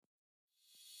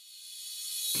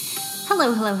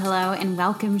Hello, hello, hello, and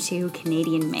welcome to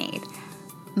Canadian Made.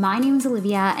 My name is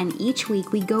Olivia, and each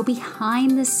week we go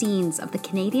behind the scenes of the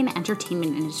Canadian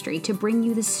entertainment industry to bring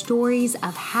you the stories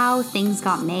of how things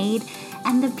got made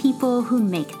and the people who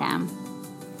make them.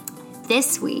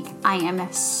 This week, I am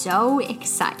so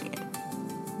excited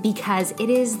because it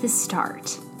is the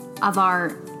start of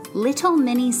our little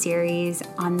mini-series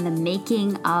on the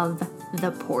making of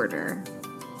The Porter.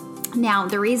 Now,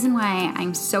 the reason why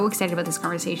I'm so excited about this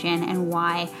conversation and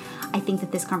why I think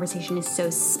that this conversation is so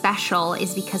special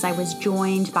is because I was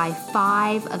joined by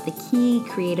 5 of the key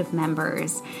creative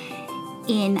members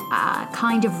in a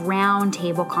kind of round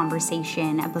table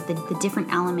conversation about the different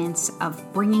elements of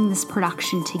bringing this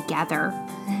production together.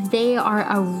 They are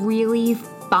a really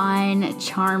fun,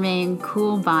 charming,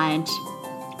 cool bunch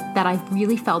that I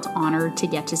really felt honored to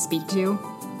get to speak to,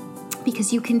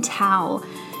 because you can tell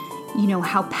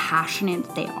how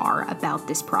passionate they are about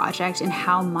this project and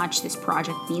how much this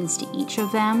project means to each of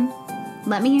them.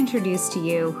 Let me introduce to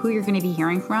you who you're going to be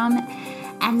hearing from,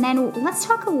 and then let's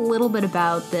talk a little bit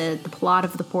about the plot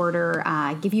of The Porter,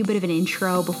 give you a bit of an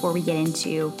intro before we get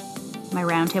into my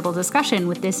roundtable discussion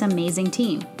with this amazing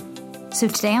team. So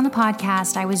today on the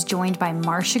podcast, I was joined by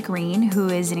Marcia Green, who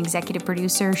is an executive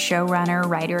producer, showrunner,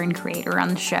 writer, and creator on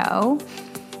the show,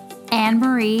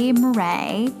 Anne-Marie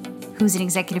Murray, who's an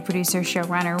executive producer,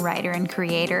 showrunner, writer, and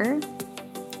creator,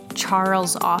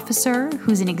 Charles Officer,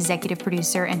 who's an executive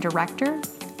producer and director,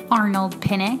 Arnold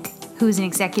Pinnock, who's an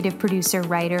executive producer,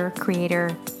 writer,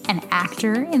 creator, and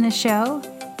actor in the show,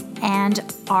 and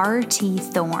R.T.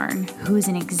 Thorne, who's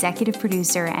an executive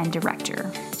producer and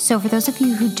director. So for those of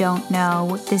you who don't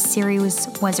know, this series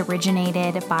was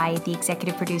originated by the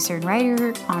executive producer and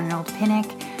writer, Arnold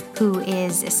Pinnock, who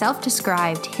is a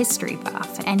self-described history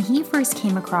buff, and he first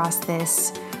came across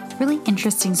this really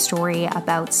interesting story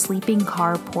about sleeping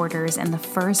car porters and the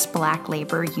first Black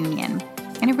labor union.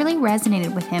 And it really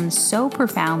resonated with him so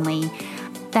profoundly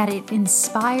that it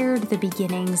inspired the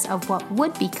beginnings of what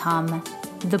would become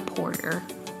The Porter.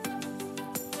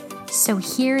 So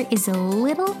here is a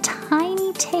little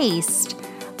tiny taste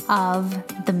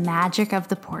of the magic of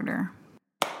The Porter.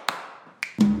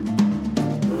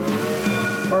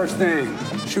 First thing,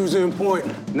 shoes are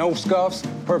important. No scuffs,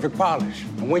 perfect polish.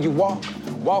 And when you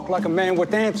walk like a man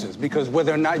with answers, because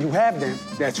whether or not you have them,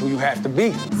 that's who you have to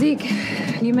be. Zeke,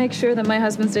 you make sure that my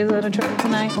husband stays out of trouble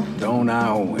tonight. Don't I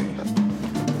always?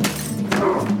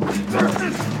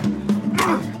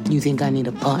 You think I need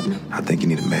a partner? I think you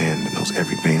need a man that knows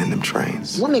every vein in them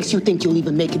trains. What makes you think you'll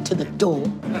even make it to the door?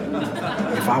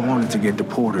 If I wanted to get the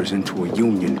Porters into a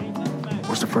union,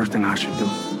 what's the first thing I should do?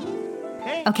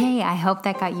 Okay, I hope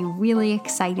that got you really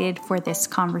excited for this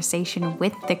conversation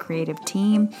with the creative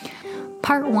team.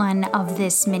 Part 1 of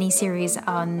this mini-series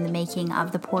on the making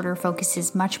of The Porter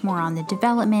focuses much more on the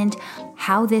development,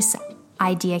 how this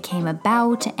idea came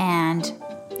about, and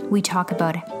we talk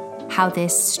about how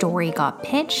this story got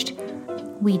pitched.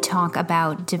 We talk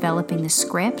about developing the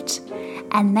script.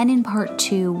 And then in part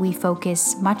 2, we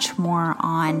focus much more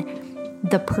on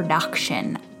the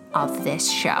production of this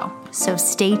show. So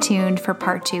stay tuned for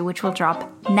part 2, which will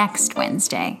drop next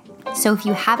Wednesday. So if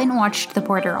you haven't watched The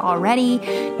Porter already,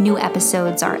 new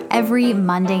episodes are every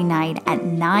Monday night at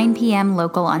 9 p.m.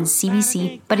 local on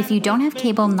CBC. But if you don't have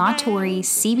cable, not to worry,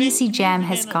 CBC Gem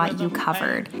has got you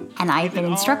covered. And I've been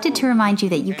instructed to remind you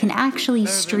that you can actually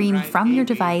stream from your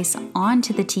device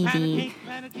onto the TV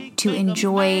to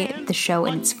enjoy the show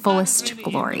in its fullest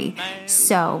glory.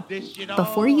 So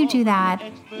before you do that,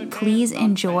 please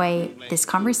enjoy this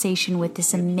conversation with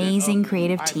this amazing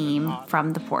creative team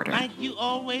from The Porter. Like you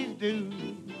always do.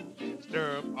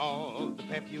 Stir up all the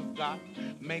pep you've got.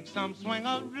 Make some swing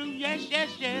or root. Yes, yes,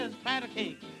 yes. Batter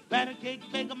cake,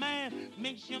 bake a man.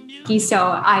 Mix your music. So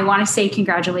I want to say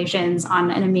congratulations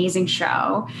on an amazing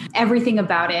show. Everything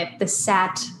about it, the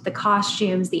set, the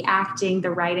costumes, the acting,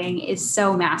 the writing is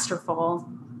so masterful.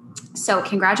 So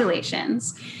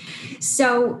congratulations.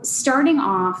 So starting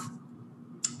off,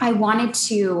 I wanted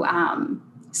to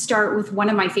start with one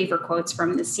of my favorite quotes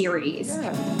from the series.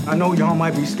 Yeah. I know y'all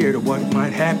might be scared of what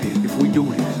might happen if we do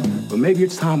this, but maybe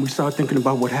it's time we start thinking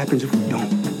about what happens if we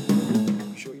don't.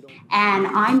 And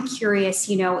I'm curious,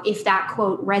 if that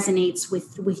quote resonates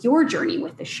with your journey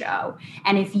with the show,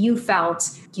 and if you felt,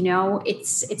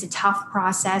 it's a tough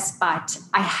process, but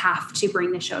I have to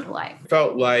bring the show to life.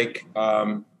 Felt like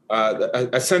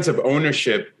a sense of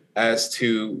ownership as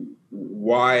to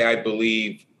why I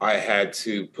believe I had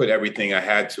to put everything I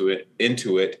had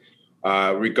into it,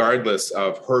 regardless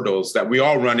of hurdles that we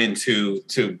all run into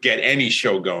to get any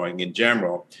show going in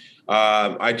general.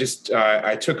 I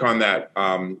took on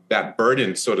that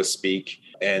burden, so to speak,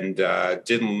 and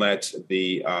didn't let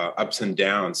the ups and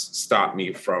downs stop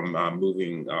me from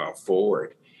moving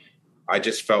forward. I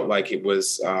just felt like it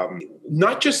was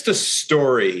not just a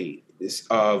story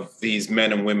of these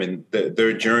men and women,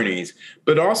 their journeys,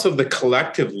 but also the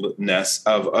collectiveness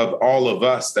of all of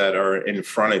us that are in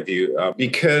front of you.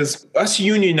 Because us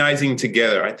unionizing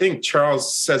together, I think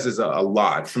Charles says this a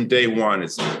lot from day one,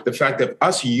 is the fact of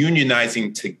us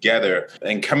unionizing together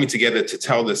and coming together to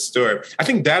tell this story. I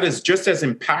think that is just as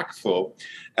impactful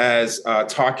as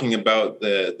talking about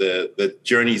the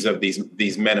journeys of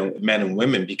these men and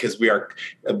women, because we are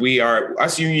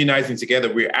us unionizing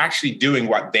together. We're actually doing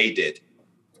what they did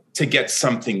to get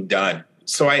something done.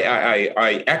 So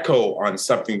I echo on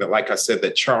something that, like I said,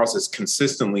 that Charles has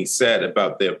consistently said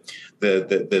about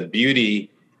the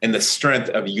beauty and the strength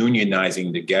of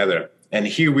unionizing together. And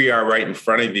here we are right in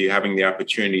front of you, having the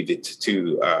opportunity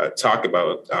to talk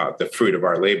about the fruit of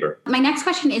our labor. My next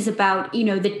question is about,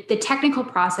 the technical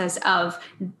process of,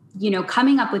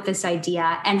 coming up with this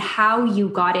idea and how you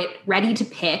got it ready to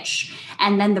pitch,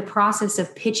 and then the process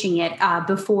of pitching it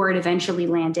before it eventually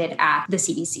landed at the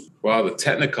CBC. Well, the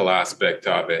technical aspect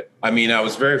of it. I mean, I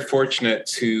was very fortunate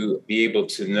to be able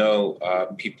to know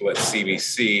people at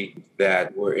CBC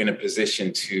that were in a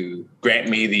position to grant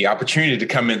me the opportunity to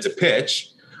come in to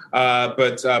pitch.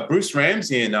 But Bruce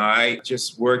Ramsey and I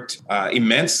just worked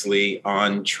immensely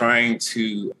on trying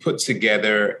to put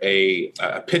together a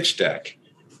pitch deck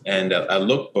and a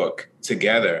lookbook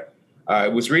together.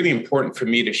 It was really important for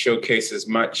me to showcase as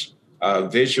much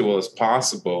visual as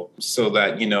possible, so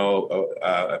that,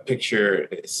 a picture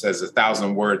says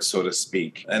 1,000 words, so to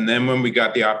speak. And then when we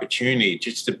got the opportunity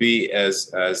just to be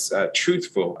as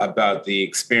truthful about the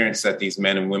experience that these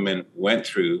men and women went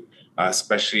through,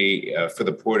 especially for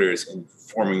the Porters in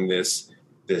forming this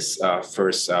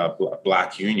first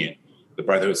Black union, the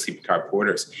Brotherhood of Sleeping Car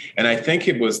Porters. And I think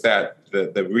it was that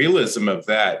the realism of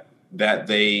that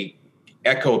they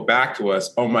echoed back to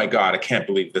us, oh my God, I can't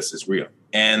believe this is real.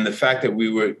 And the fact that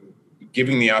we were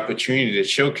giving the opportunity to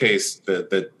showcase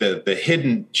the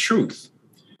hidden truth,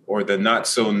 or the not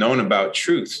so known about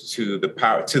truth, to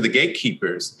the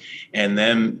gatekeepers, and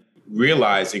then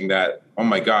realizing that, oh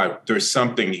my God, there's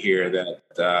something here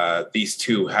that these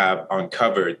two have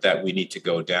uncovered that we need to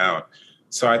go down.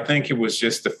 So I think it was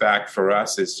just the fact for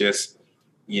us is just,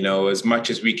 as much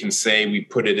as we can say we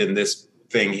put it in this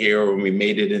thing here or we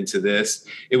made it into this,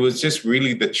 it was just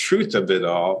really the truth of it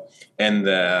all. And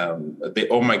the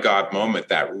oh my God moment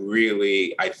that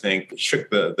really, I think, shook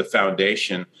the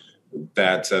foundation,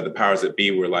 that the powers that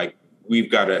be were like, we've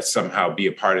got to somehow be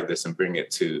a part of this and bring it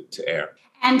to air.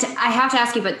 And I have to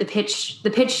ask you about the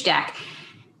pitch deck.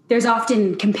 There's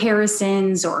often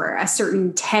comparisons or a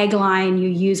certain tagline you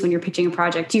use when you're pitching a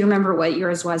project. Do you remember what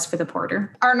yours was for the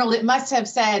Porter? Arnold, it must have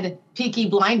said Peaky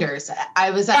Blinders.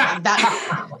 I was that.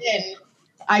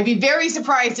 I'd be very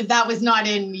surprised if that was not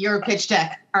in your pitch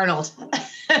deck, Arnold.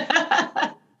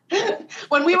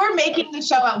 When we were making the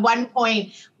show, at one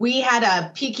point, we had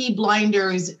a Peaky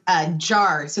Blinders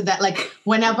jar, so that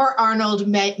whenever Arnold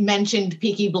mentioned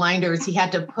Peaky Blinders, he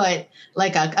had to put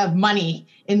a money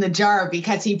in the jar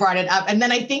because he brought it up. And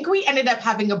then I think we ended up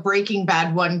having a Breaking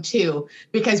Bad one too,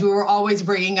 because we were always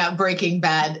bringing up Breaking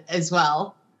Bad as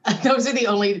well. Those are the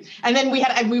only. And then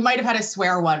we might have had a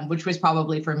swear one, which was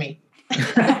probably for me.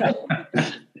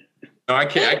 No, I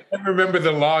can't remember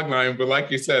the log line, but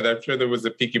like you said, I'm sure there was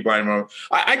a Peaky Blind moment.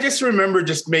 I just remember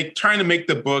trying to make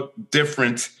the book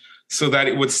different so that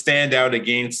it would stand out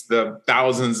against the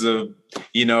thousands of,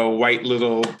 white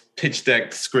little pitch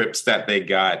deck scripts that they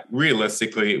got.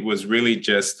 Realistically, it was really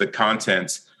just the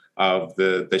contents of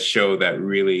the show that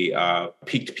really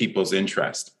piqued people's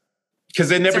interest, because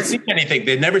they'd never seen anything.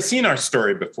 They'd never seen our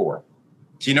story before.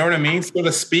 Do you know what I mean? So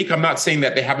to speak, I'm not saying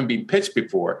that they haven't been pitched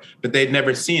before, but they'd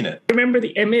never seen it. I remember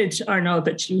the image, Arnold,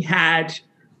 that you had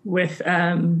with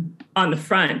on the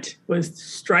front was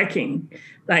striking.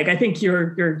 I think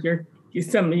you've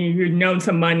known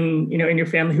someone, in your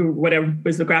family who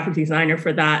was the graphic designer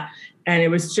for that. And it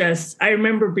was just, I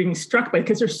remember being struck by it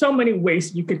because there's so many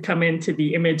ways you could come into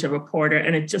the image of a Porter,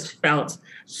 and it just felt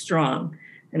strong.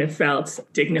 And it felt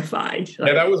dignified.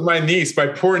 Yeah, that was my niece, my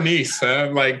poor niece.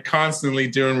 Constantly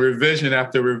doing revision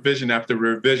after revision after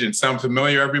revision. Sound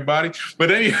familiar, everybody?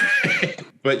 But anyway,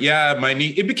 but yeah, my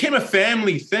niece. It became a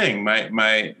family thing.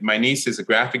 My niece is a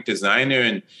graphic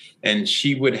designer, and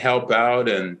she would help out.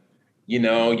 And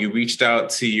you reached out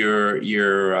to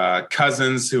your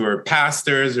cousins who are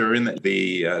pastors or in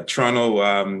the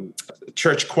Toronto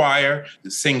church choir to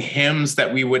sing hymns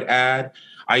that we would add.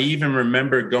 I even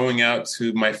remember going out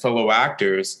to my fellow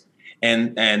actors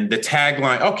And the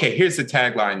tagline, okay, here's the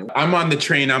tagline. I'm on the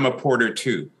train, I'm a porter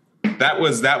too. That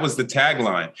was the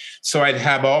tagline. So I'd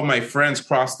have all my friends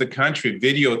across the country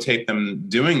videotape them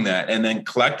doing that. And then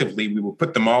collectively we would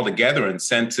put them all together and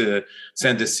send to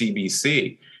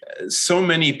CBC. So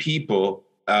many people,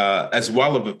 as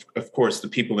well of course, the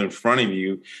people in front of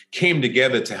you, came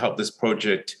together to help this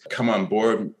project come on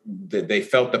board. They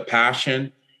felt the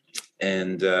passion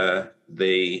and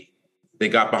they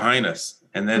got behind us.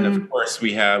 And then, of course,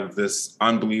 we have this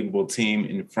unbelievable team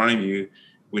in front of you,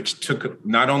 which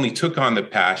not only took on the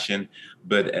passion,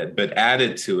 but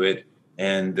added to it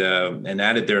and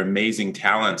added their amazing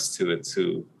talents to it,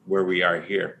 to where we are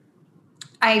here.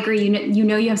 I agree. You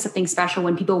know you have something special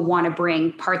when people want to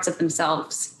bring parts of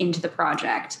themselves into the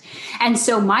project. And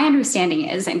so my understanding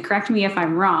is, and correct me if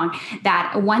I'm wrong,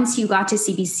 that once you got to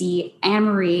CBC,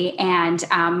 Anne-Marie and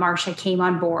Marcia came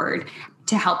on board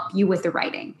to help you with the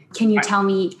writing. Can you tell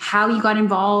me how you got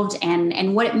involved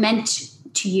and what it meant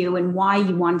to you and why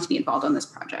you wanted to be involved on this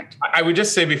project? I would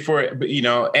just say before,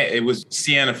 it was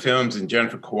Sienna Films and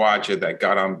Jennifer Kawaja that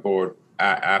got on board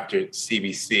after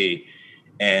CBC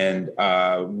and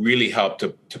really helped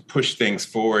to push things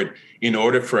forward in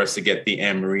order for us to get the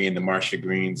Anne-Marie and the Marcia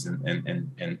Greens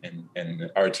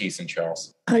and Artis and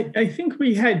Charles. I think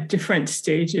we had different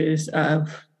stages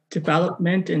of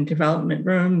development and development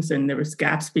rooms, and there was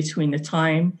gaps between the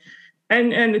time,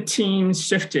 and the teams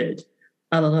shifted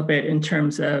a little bit in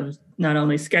terms of not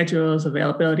only schedules,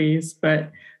 availabilities, but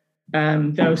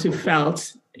those who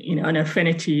felt an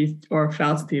affinity or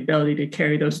felt the ability to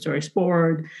carry those stories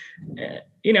forward.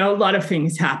 A lot of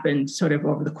things happened sort of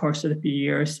over the course of the few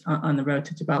years on the road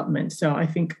to development. So I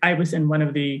think I was in one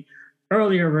of the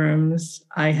earlier rooms.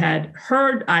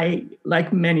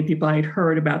 Like many people, I'd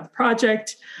heard about the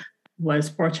project, was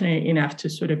fortunate enough to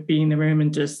sort of be in the room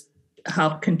and just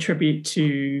help contribute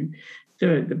to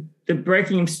the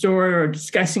breaking story or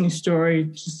discussing a story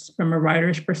just from a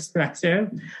writer's perspective.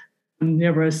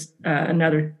 There was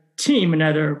another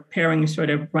pairing sort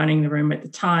of running the room at the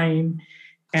time.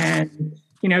 And,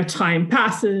 time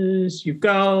passes, you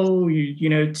go,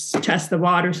 you test the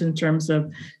waters in terms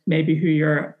of maybe who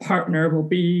your partner will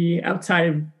be outside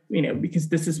of, because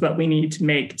this is what we need to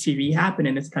make TV happen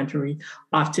in this country. We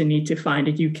often need to find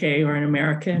a UK or an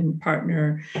American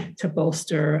partner to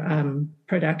bolster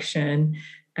production.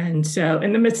 And so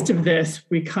in the midst of this,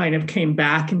 we kind of came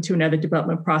back into another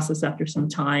development process after some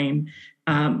time.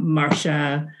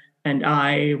 Marcia and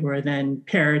I were then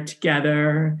paired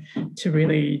together to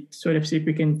really sort of see if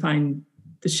we can find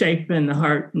the shape and the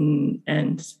heart,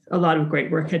 and a lot of great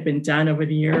work had been done over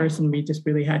the years, and we just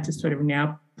really had to sort of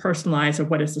now personalize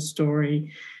what is the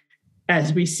story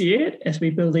as we see it, as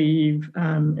we believe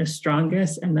is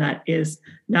strongest, and that is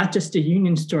not just a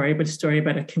union story, but a story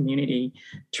about a community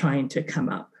trying to come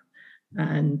up.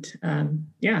 And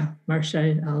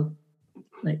Marcia, I'll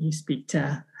let you speak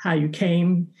to how you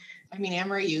came. I mean,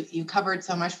 Anne-Marie, you covered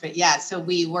so much, but yeah, so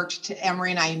we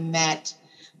Anne-Marie and I met,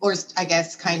 or I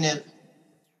guess kind of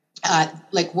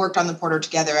worked on the Porter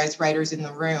together as writers in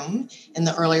the room in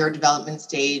the earlier development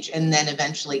stage, and then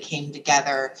eventually came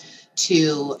together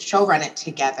to showrun it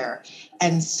together.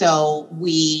 And so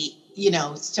we,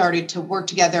 started to work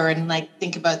together and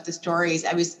think about the stories.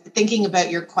 I was thinking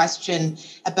about your question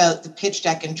about the pitch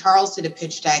deck, and Charles did a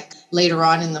pitch deck later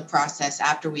on in the process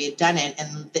after we had done it.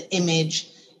 And the image,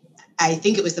 I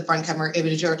think it was the front cover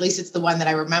image, or at least it's the one that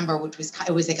I remember, which was,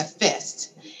 it was like a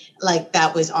fist,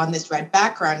 that was on this red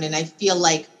background. And I feel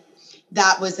like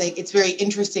that was it's very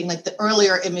interesting. The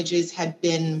earlier images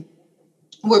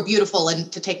were beautiful,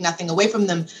 and to take nothing away from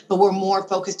them, but were more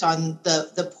focused on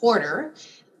the Porter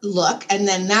look. And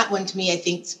then that one, to me, I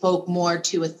think spoke more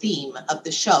to a theme of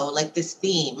the show, this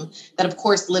theme that of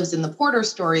course lives in the Porter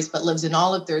stories, but lives in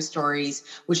all of their stories,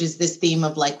 which is this theme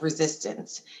of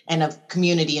resistance and of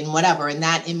community and whatever. And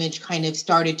that image kind of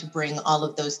started to bring all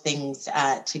of those things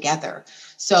together.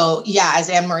 So yeah, as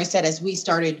Anne-Marie said, as we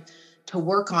started to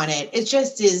work on it, it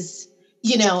just is,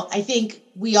 I think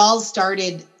we all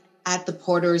started at the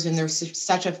Porters, and there's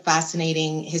such a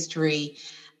fascinating history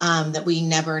that we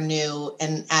never knew.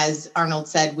 And as Arnold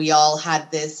said, we all had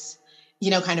this,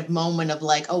 kind of moment of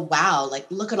oh, wow,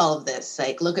 look at all of this,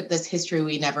 look at this history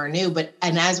we never knew.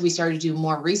 And as we started to do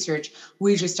more research,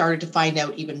 we just started to find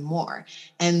out even more.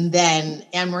 And then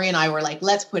Anne-Marie and I were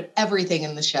let's put everything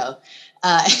in the show.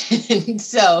 And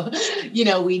so,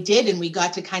 we did, and we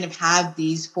got to kind of have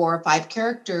these 4 or 5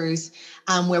 characters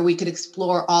where we could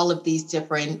explore all of these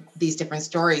different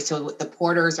stories. So the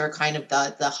Porters are kind of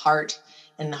the heart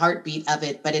and heartbeat of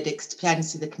it, but it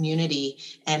expands to the community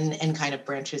and kind of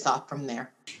branches off from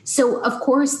there. So, of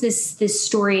course, this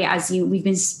story, as we've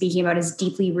been speaking about, is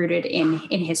deeply rooted in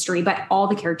history, but all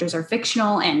the characters are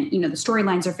fictional, and the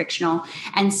storylines are fictional.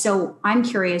 And so, I'm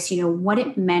curious, what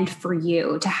it meant for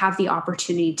you to have the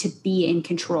opportunity to be in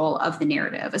control of the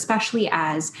narrative, especially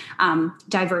as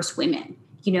diverse women.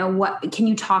 What can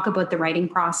you talk about the writing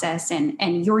process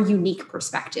and your unique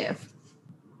perspective?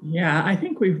 Yeah, I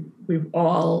think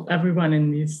everyone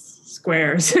in these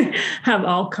squares have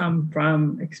all come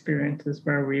from experiences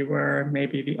where we were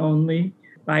maybe the only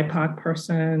BIPOC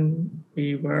person.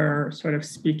 We were sort of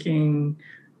speaking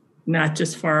not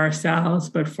just for ourselves,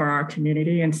 but for our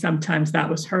community. And sometimes that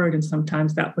was heard and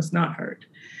sometimes that was not heard.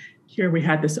 Here we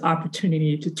had this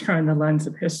opportunity to turn the lens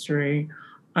of history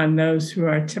on those who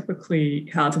are typically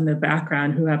held in the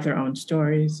background, who have their own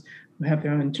stories, who have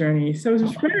their own journey. So it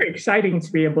was very exciting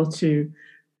to be able to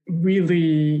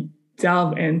really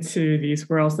delve into these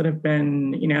worlds that have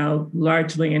been,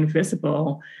 largely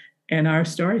invisible in our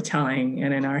storytelling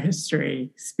and in our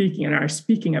history, speaking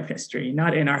of history,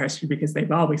 not in our history because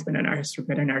they've always been in our history,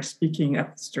 but in our speaking of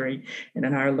history and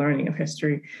in our learning of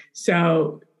history.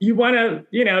 So you want to,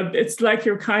 it's like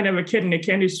you're kind of a kid in a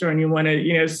candy store and you want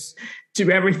to, do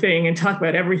everything and talk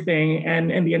about everything.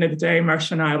 And at the end of the day,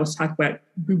 Marcia and I was talking about,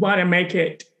 we want to make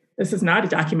it, this is not a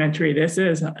documentary, this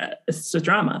is a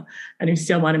drama. And we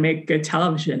still want to make good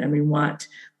television. And we want,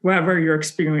 wherever your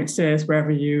experience is,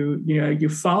 wherever you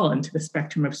fall into the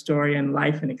spectrum of story and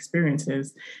life and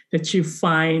experiences, that you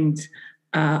find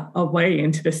a way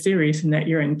into the series and that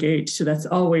you're engaged. So that's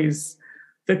always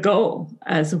the goal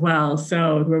as well.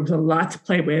 So there was a lot to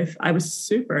play with. I was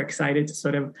super excited to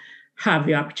sort of have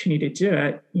the opportunity to do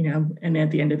it, and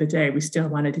at the end of the day, we still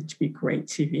wanted it to be great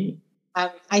TV.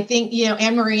 I think,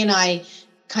 Anne-Marie and I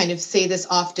kind of say this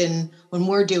often when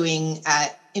we're doing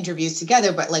interviews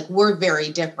together, but we're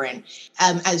very different.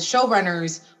 As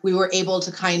showrunners, we were able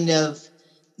to kind of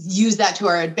use that to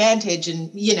our advantage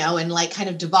and kind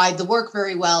of divide the work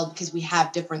very well because we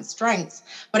have different strengths.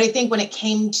 But I think when it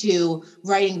came to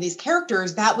writing these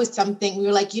characters, that was something we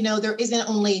were like, there isn't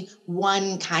only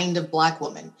one kind of Black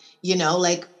woman,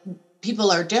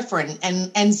 people are different.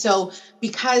 And so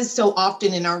because so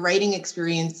often in our writing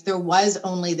experience, there was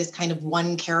only this kind of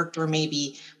one character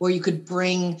maybe where you could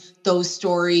bring those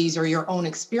stories or your own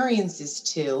experiences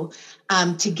to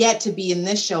get to be in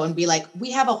this show and be like,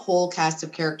 we have a whole cast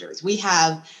of characters. We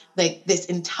have this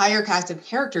entire cast of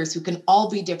characters who can all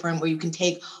be different, where you can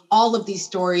take all of these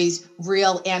stories,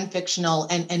 real and fictional,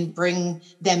 and bring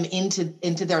them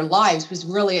into their lives was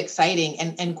really exciting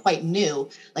and quite new,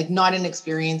 not an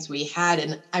experience we had.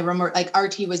 And I remember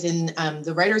RT was in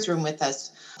the writer's room with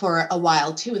us for a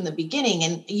while too in the beginning.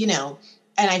 And,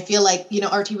 and I feel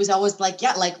RT was always let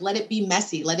it be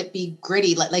messy, let it be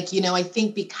gritty. I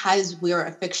think because we're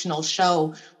a fictional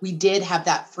show, we did have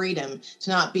that freedom to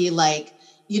not be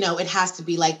it has to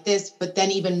be like this. But then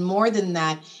even more than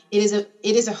that, it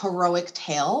is a heroic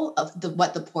tale of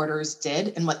what the Porters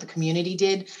did and what the community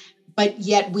did. But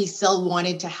yet we still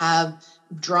wanted to have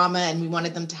drama and we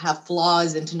wanted them to have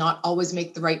flaws and to not always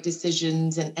make the right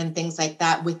decisions and things like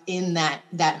that within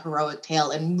that heroic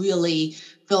tale and really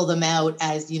fill them out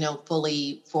as,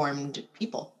 fully formed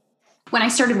people. When I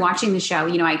started watching the show,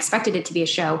 I expected it to be a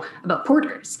show about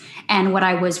porters. And what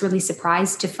I was really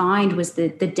surprised to find was the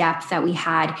depth that we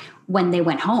had when they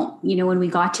went home. When we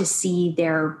got to see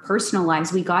their personal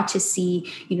lives, we got to see,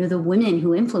 the women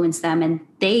who influenced them. And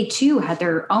they too had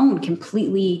their own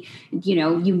completely,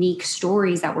 unique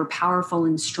stories that were powerful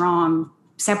and strong,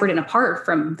 separate and apart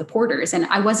from the porters. And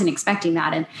I wasn't expecting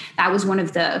that. And that was one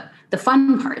of the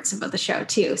fun parts about the show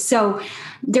too. So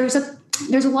there's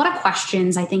a lot of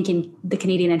questions, I think, in the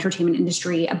Canadian entertainment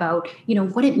industry about,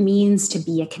 what it means to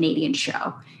be a Canadian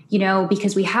show,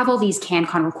 because we have all these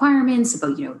CanCon requirements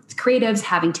about, creatives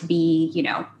having to be,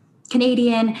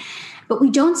 Canadian, but we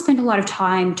don't spend a lot of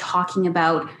time talking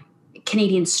about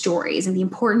Canadian stories and the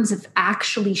importance of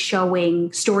actually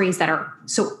showing stories that are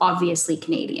so obviously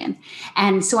Canadian.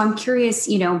 And so I'm curious,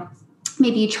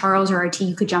 maybe Charles or RT,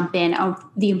 you could jump in of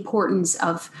the importance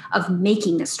of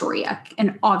making this story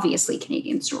an obviously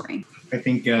Canadian story. I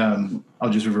think I'll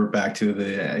just revert back to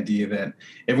the idea that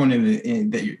everyone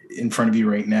in front of you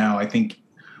right now, I think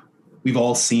we've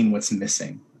all seen what's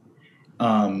missing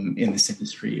in this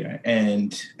industry,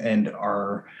 and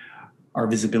our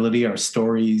visibility, our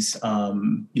stories,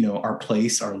 our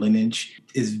place, our lineage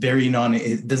is very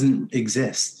it doesn't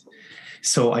exist.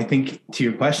 So I think to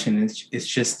your question, it's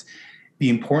just the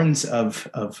importance of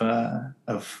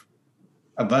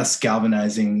us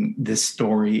galvanizing this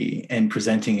story and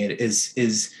presenting it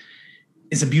is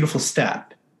is a beautiful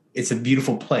step. It's a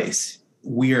beautiful place.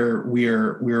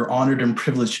 We're honored and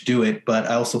privileged to do it, but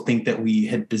I also think that we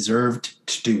had deserved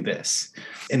to do this.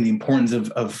 And the importance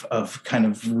of kind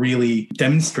of really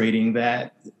demonstrating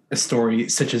that a story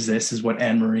such as this is what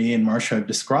Anne-Marie and Marsha have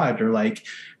described, or like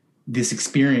this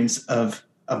experience of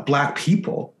Black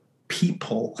people,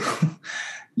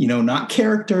 not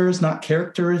characters,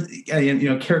 caricatures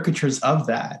of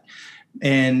that,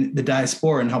 and the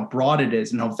diaspora and how broad it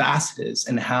is and how vast it is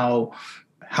and how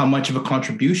much of a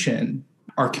contribution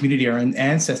our community, our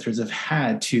ancestors have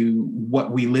had to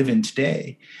what we live in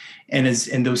today. And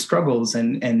those struggles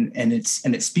and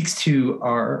it speaks to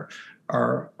our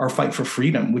fight for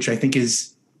freedom, which I think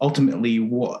is ultimately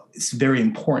what is very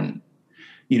important,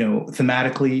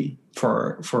 thematically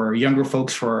for our younger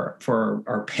folks, for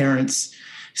our parents.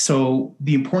 So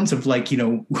the importance of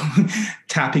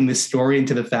tapping this story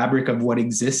into the fabric of what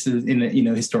exists in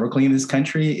historically in this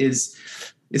country is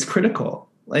critical.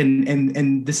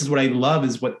 And this is what I love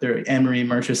is what Anne-Marie and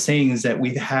Marsha is saying, is that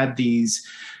we've had this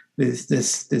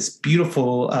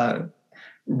beautiful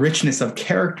richness of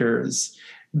characters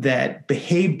that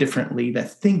behave differently, that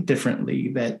think differently,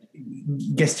 that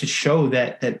gets to show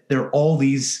that there are all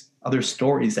these other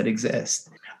stories that exist.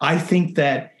 I think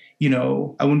that,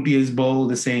 I wouldn't be as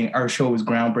bold as saying our show is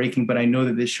groundbreaking, but I know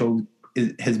that this show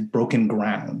has broken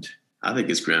ground. I think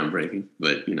it's groundbreaking,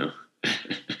 but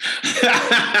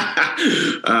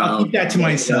I'll keep that to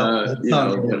myself.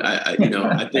 But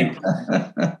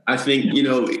I think,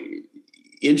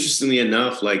 interestingly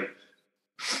enough, like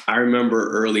I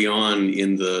remember early on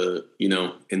in the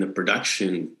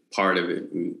production part of it,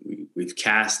 we've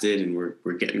cast it and we're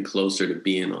getting closer to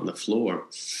being on the floor.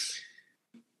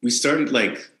 We started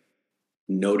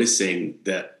noticing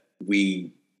that we're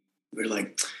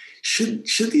like,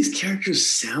 should these characters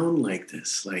sound like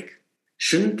this? Like,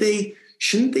 shouldn't they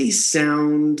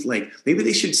sound like, maybe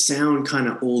they should sound kind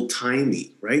of old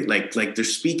timey, right? Like they're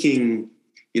speaking,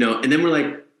 and then we're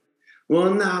like,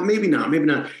 well, no, maybe not.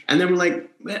 And then we're like,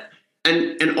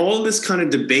 and all this kind of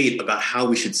debate about how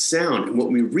we should sound. And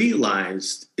what we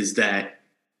realized is that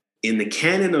in the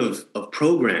canon of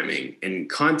programming and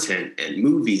content and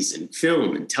movies and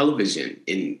film and television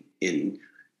in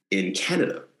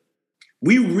Canada,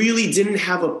 we really didn't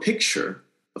have a picture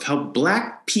of how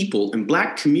Black people and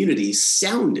Black communities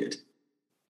sounded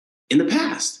in the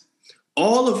past.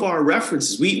 All of our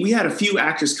references, we had a few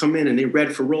actors come in and they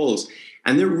read for roles,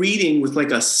 and they're reading with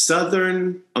like a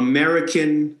Southern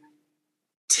American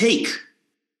take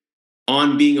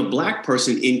on being a Black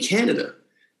person in Canada.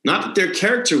 Not that their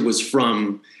character was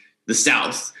from the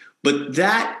South, but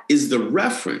that is the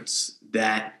reference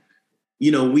that,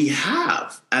 we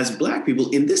have as Black people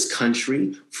in this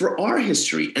country for our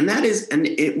history. And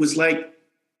it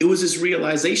was this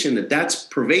realization that that's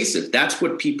pervasive. That's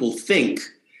what people think,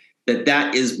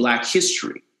 that is Black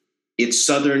history. It's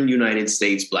Southern United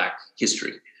States Black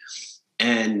history.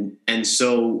 And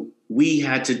so we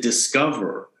had to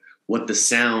discover what the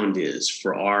sound is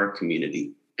for our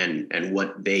community and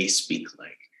what they speak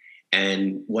like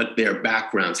and what their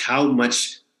backgrounds, how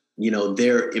much,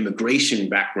 their immigration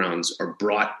backgrounds are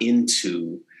brought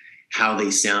into how they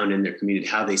sound in their community,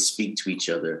 how they speak to each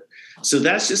other. So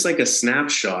that's just like a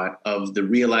snapshot of the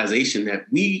realization that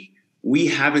we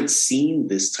haven't seen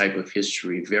this type of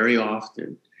history very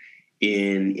often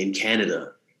in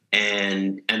Canada.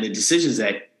 And the decisions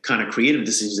that kind of creative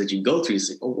decisions that you go through, you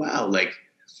say, oh, wow, like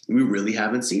we really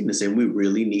haven't seen this and we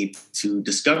really need to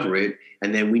discover it.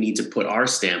 And then we need to put our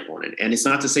stamp on it. And it's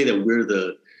not to say that we're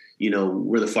the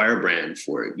firebrand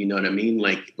for it. You know what I mean?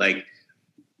 Like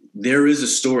there is a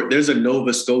story, there's a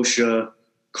Nova Scotia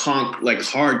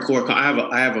hardcore.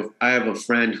 I have a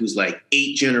friend who's like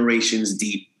 8 generations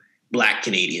deep Black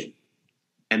Canadian.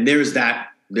 And there's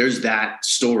that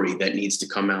story that needs to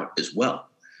come out as well.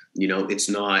 It's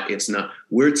not,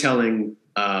 we're telling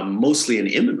mostly an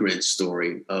immigrant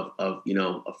story of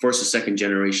a first or second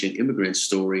generation immigrant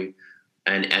story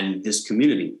and this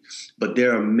community. But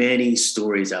there are many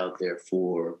stories out there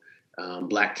for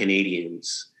Black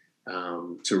Canadians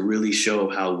to really show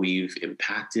how we've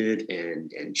impacted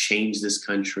and changed this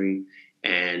country.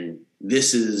 And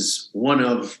this is one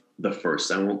of the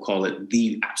first. I won't call it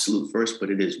the absolute first, but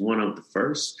it is one of the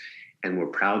first. And we're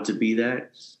proud to be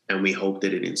that. And we hope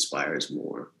that it inspires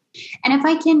more. And if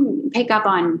I can pick up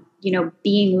on,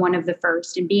 being one of the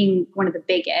first and being one of the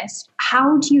biggest,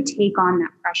 how do you take on that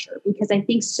pressure? Because I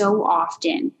think so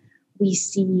often we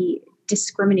see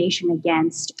discrimination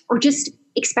against or just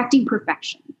expecting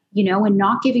perfection. and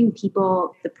not giving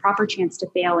people the proper chance to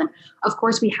fail. And of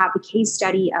course, we have the case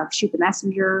study of Shoot the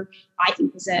Messenger. I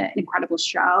think was an incredible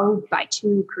show by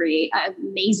two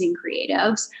amazing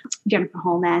creatives, Jennifer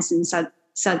Holness and Sud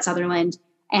Sutherland.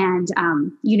 And,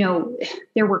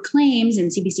 there were claims,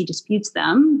 and CBC disputes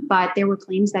them, but there were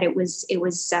claims that it was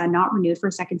not renewed for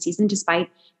a second season, despite,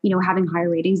 having higher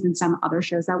ratings than some other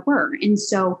shows that were. And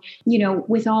so,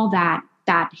 with all that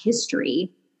history,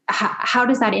 how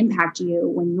does that impact you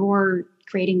when you're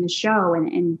creating the show?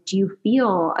 And do you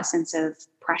feel a sense of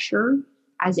pressure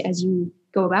as you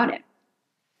go about it?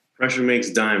 Pressure makes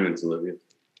diamonds, Olivia.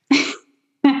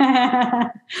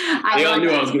 They all knew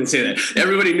I was going to say that.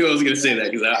 Everybody knew I was going to say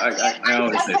that because I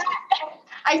always say that.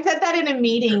 I said that in a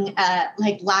meeting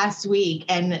last week,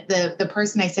 and the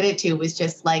person I said it to was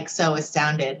just so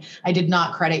astounded. I did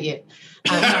not credit you.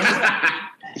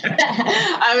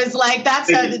 I was like, that's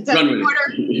the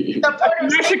Puerto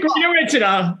Mexico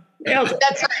original.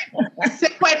 That's right.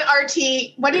 When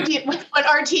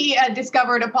RT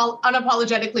discovered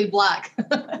unapologetically Black.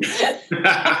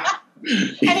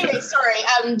 Anyway, sorry.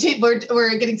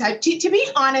 We're getting tired. To be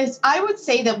honest, I would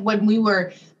say that when we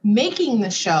were making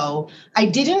the show, I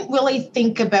didn't really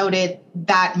think about it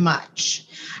that much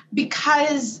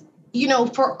because,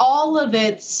 for all of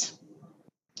the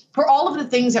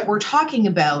things that we're talking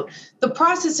about, the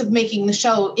process of making the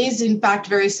show is in fact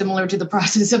very similar to the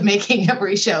process of making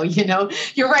every show.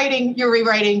 You're writing, you're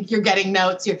rewriting, you're getting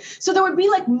notes. So there would be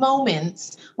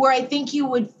moments where I think you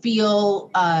would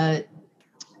feel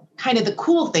kind of the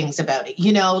cool things about it.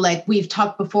 We've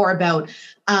talked before about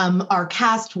our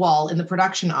cast wall in the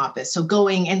production office. So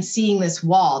going and seeing this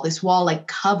wall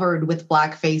covered with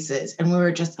Black faces. And we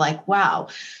were just like, wow.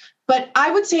 But I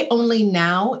would say only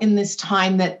now in this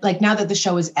time that now that the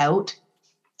show is out,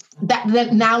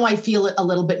 that now I feel it a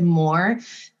little bit more,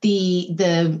 the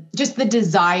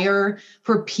desire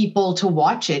for people to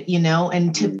watch it,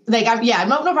 and to I don't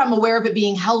know if I'm aware of it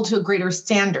being held to a greater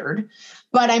standard,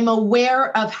 but I'm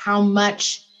aware of how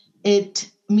much it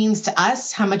means to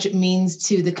us, how much it means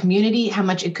to the community, how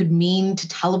much it could mean to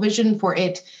television for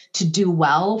it to do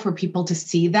well, for people to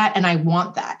see that. And I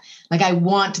want that. I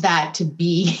want that to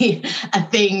be a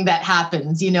thing that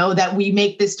happens, that we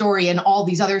make this story and all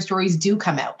these other stories do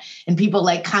come out and people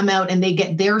come out and they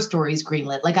get their stories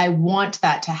greenlit. I want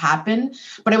that to happen.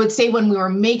 But I would say when we were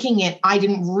making it, I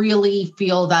didn't really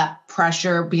feel that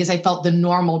pressure because I felt the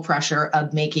normal pressure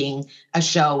of making a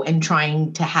show and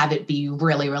trying to have it be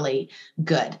really, really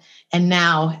good. And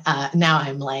now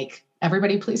I'm like,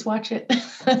 everybody please watch it.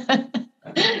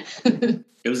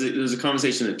 It was a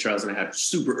conversation that Charles and I had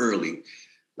super early,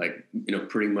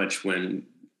 pretty much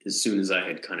as soon as I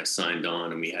had kind of signed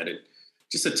on, and we had a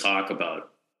talk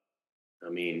about,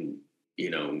 how we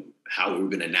were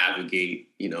going to navigate,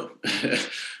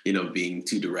 being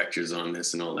two directors on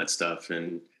this and all that stuff.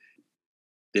 And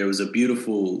there was it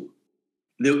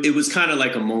was kind of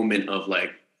like a moment of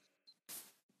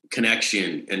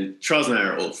connection. And Charles and I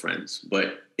are old friends,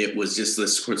 but it was just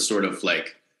this sort of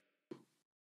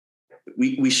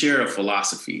we share a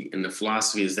philosophy, and the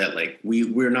philosophy is that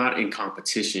we're not in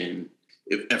competition.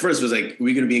 At first it was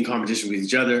we're going to be in competition with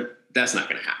each other. That's not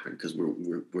going to happen because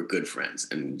we're good friends,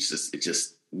 and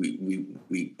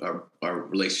our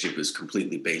relationship is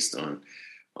completely based on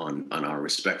our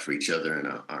respect for each other and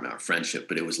on our friendship.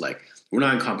 But it was we're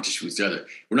not in competition with each other.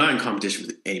 We're not in competition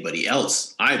with anybody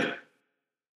else either.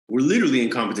 We're literally in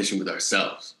competition with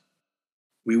ourselves.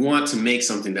 We want to make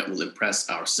something that will impress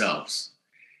ourselves.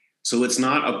 So it's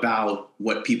not about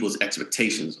what people's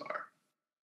expectations are.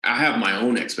 I have my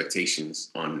own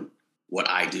expectations on what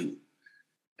I do,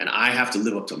 and I have to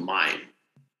live up to mine.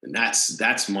 And that's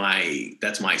my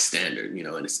standard,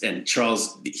 and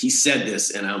Charles, he said this,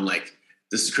 and I'm like,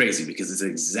 this is crazy because it's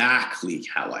exactly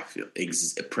how I feel,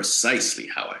 precisely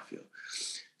how I feel.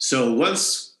 So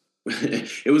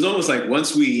it was almost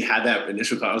once we had that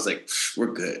initial call, I was like,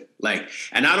 we're good.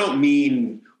 And I don't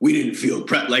mean we didn't feel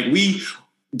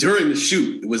during the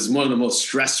shoot, it was one of the most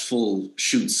stressful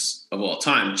shoots of all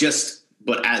time.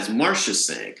 But as Marcia's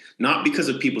saying, not because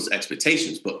of people's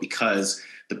expectations, but because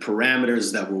the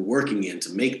parameters that we're working in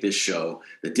to make this show,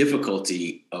 the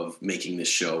difficulty of making this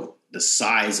show, the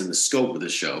size and the scope of the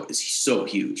show is so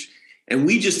huge. And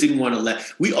we just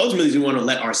we ultimately didn't want to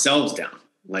let ourselves down.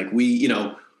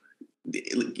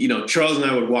 Charles and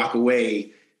I would walk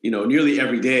away, nearly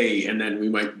every day, and then we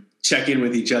might check in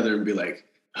with each other and be like,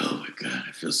 oh my God,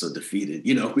 I feel so defeated,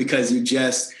 because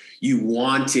you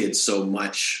wanted so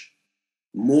much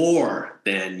more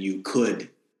than you could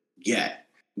get.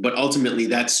 But ultimately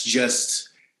that's just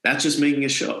that's just making a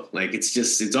show. Like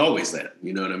it's always that,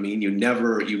 you know what I mean? You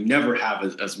never have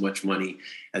as much money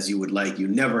as you would like. You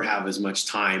never have as much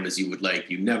time as you would like.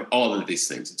 You never, all of these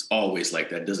things. It's always like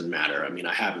that. It doesn't matter. I mean,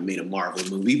 I haven't made a Marvel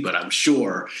movie, but I'm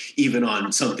sure even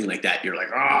on something like that, you're like,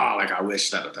 like I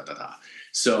wish that.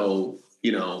 So,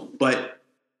 you know, but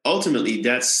ultimately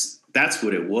that's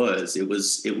what it was.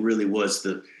 It really was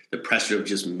the pressure of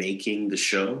just making the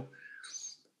show.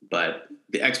 But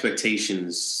the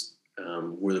expectations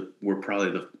were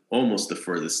probably almost the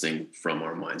furthest thing from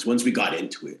our minds once we got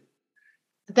into it.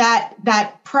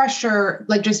 That pressure,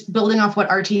 like just building off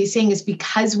what RT is saying, is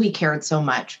because we cared so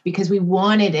much, because we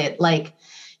wanted it. Like,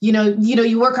 you know,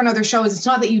 you work on other shows. It's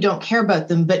not that you don't care about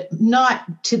them, but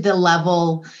not to the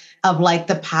level of like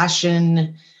the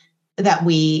passion that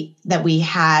we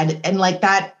had, and like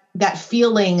that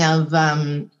feeling of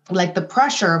like the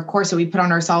pressure, of course, that we put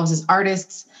on ourselves as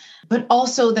artists, but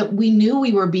also that we knew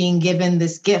we were being given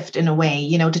this gift in a way,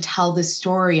 you know, to tell this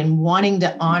story and wanting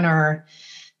to honor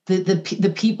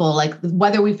the people, like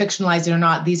whether we fictionalize it or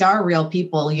not, these are real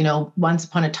people, you know, once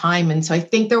upon a time. And so I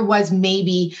think there was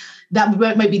that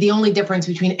might be the only difference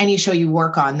between any show you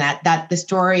work on, that the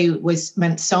story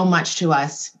meant so much to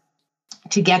us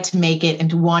to get to make it and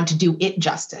to want to do it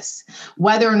justice.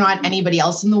 Whether or not anybody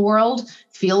else in the world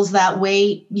feels that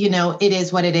way, you know, it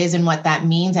is what it is and what that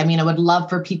means. I mean, I would love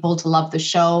for people to love the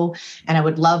show, and I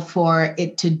would love for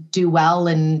it to do well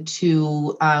and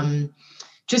to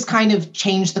just kind of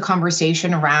change the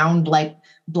conversation around like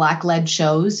Black-led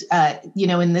shows, you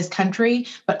know, in this country.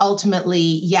 But ultimately,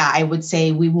 yeah, I would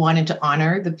say we wanted to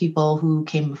honor the people who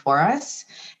came before us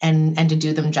and to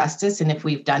do them justice. And if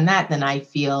we've done that, then I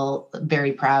feel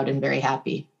very proud and very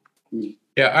happy.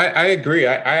 Yeah, I agree.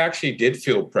 I actually did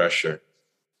feel pressure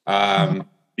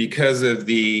because of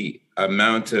the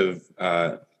amount of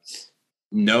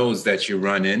no's that you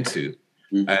run into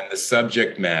and the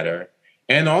subject matter.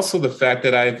 And also the fact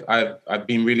that I've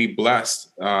been really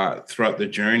blessed throughout the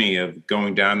journey of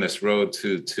going down this road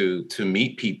to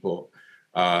meet people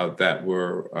that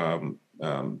were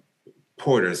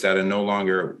porters that are no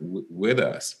longer with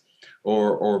us,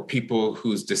 or people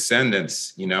whose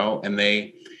descendants, you know, and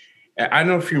I don't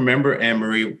know if you remember,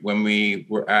 Anne-Marie, when we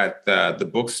were at the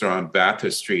bookstore on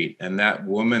Bathurst Street, and that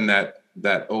woman,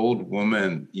 that old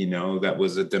woman, you know, that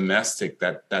was a domestic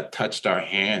that touched our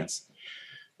hands.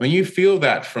 When you feel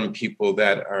that from people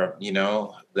that are, you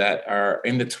know, that are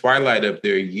in the twilight of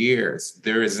their years,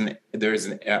 there's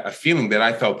a feeling that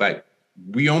I felt like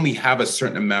we only have a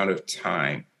certain amount of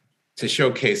time to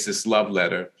showcase this love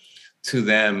letter to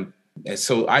them. And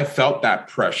so I felt that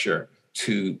pressure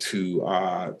to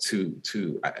I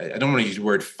don't want to use the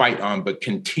word fight on, but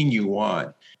continue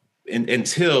on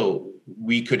until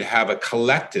we could have a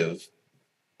collective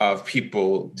of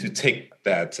people to take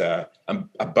that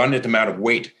abundant amount of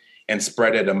weight and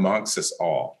spread it amongst us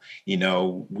all, you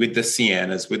know, with the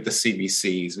Siennas, with the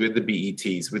CBCs, with the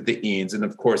BETs, with the Ians, and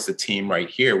of course the team right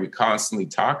here. We constantly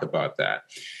talk about that.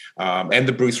 And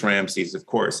the Bruce Ramseys, of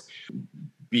course,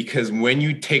 because when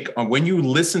you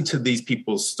listen to these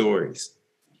people's stories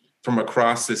from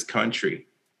across this country,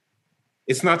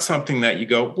 it's not something that you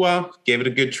go, well, gave it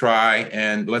a good try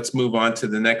and let's move on to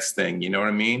the next thing. You know what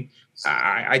I mean?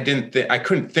 I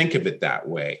couldn't think of it that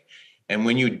way. And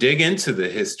when you dig into the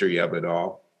history of it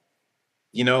all,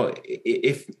 you know,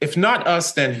 if not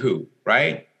us, then who,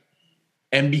 right?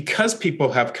 And because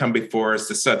people have come before us,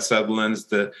 the Sutherlands,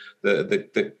 the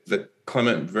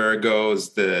Clement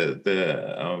Virgos,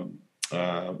 the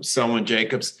Selwyn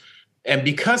Jacobs, and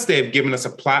because they've given us a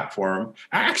platform,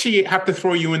 I actually have to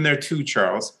throw you in there too,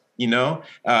 Charles. You know,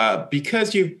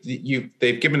 because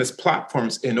they've given us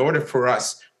platforms in order for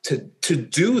us to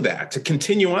do that, to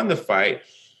continue on the fight.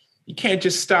 You can't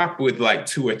just stop with like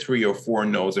 2 or 3 or 4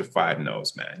 no's or 5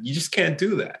 no's, man. You just can't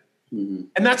do that. Mm-hmm.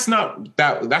 And that's not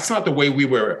the way we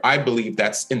were. I believe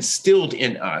that's instilled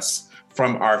in us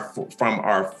from our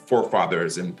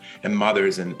forefathers and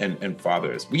mothers and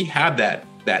fathers. We have that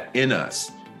in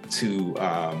us to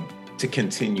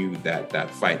continue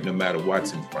that fight no matter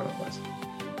what's in front of us.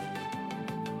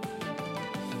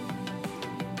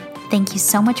 Thank you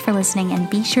so much for listening, and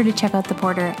be sure to check out The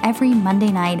Porter every Monday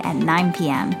night at 9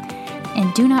 p.m.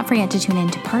 And do not forget to tune in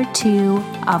to part 2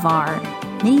 of our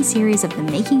mini-series of The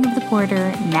Making of The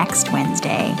Porter next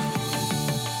Wednesday.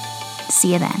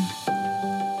 See you then.